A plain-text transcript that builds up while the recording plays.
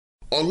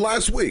on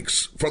last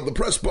week's From the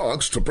Press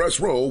Box to Press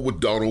Row with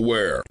Donald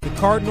Ware. The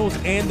Cardinals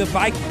and the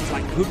Vikings,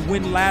 like good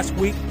win last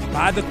week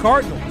by the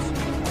Cardinals.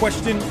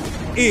 Question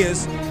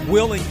is,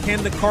 will and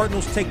can the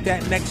Cardinals take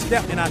that next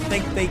step? And I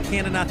think they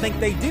can, and I think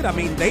they did. I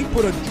mean, they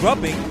put a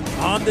drubbing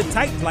on the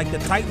Titans. Like, the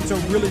Titans are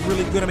really,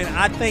 really good. I mean,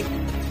 I think,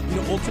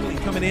 ultimately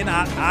coming in,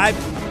 I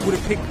would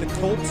have picked the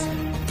Colts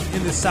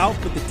in the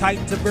South, but the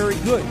Titans are very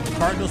good. The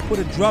Cardinals put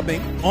a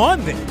drubbing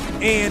on them.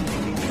 And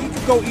you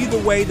could go either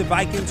way. The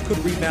Vikings could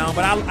rebound,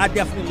 but I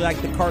definitely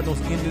like the Cardinals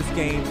in this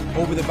game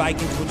over the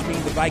Vikings, which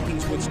means the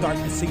Vikings would start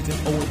the season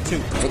 0-2.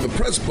 From the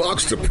Press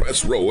Box to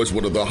Press Row is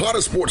one of the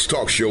hottest sports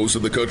talk shows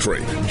in the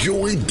country.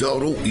 Join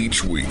Donald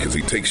each week as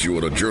he takes you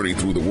on a journey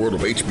through the world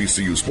of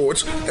HBCU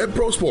sports and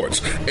pro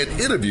sports and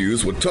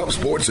interviews with top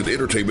sports and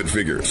entertainment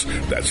figures.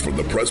 That's From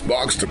the Press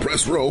Box to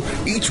Press Row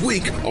each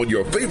week on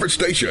your favorite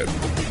station.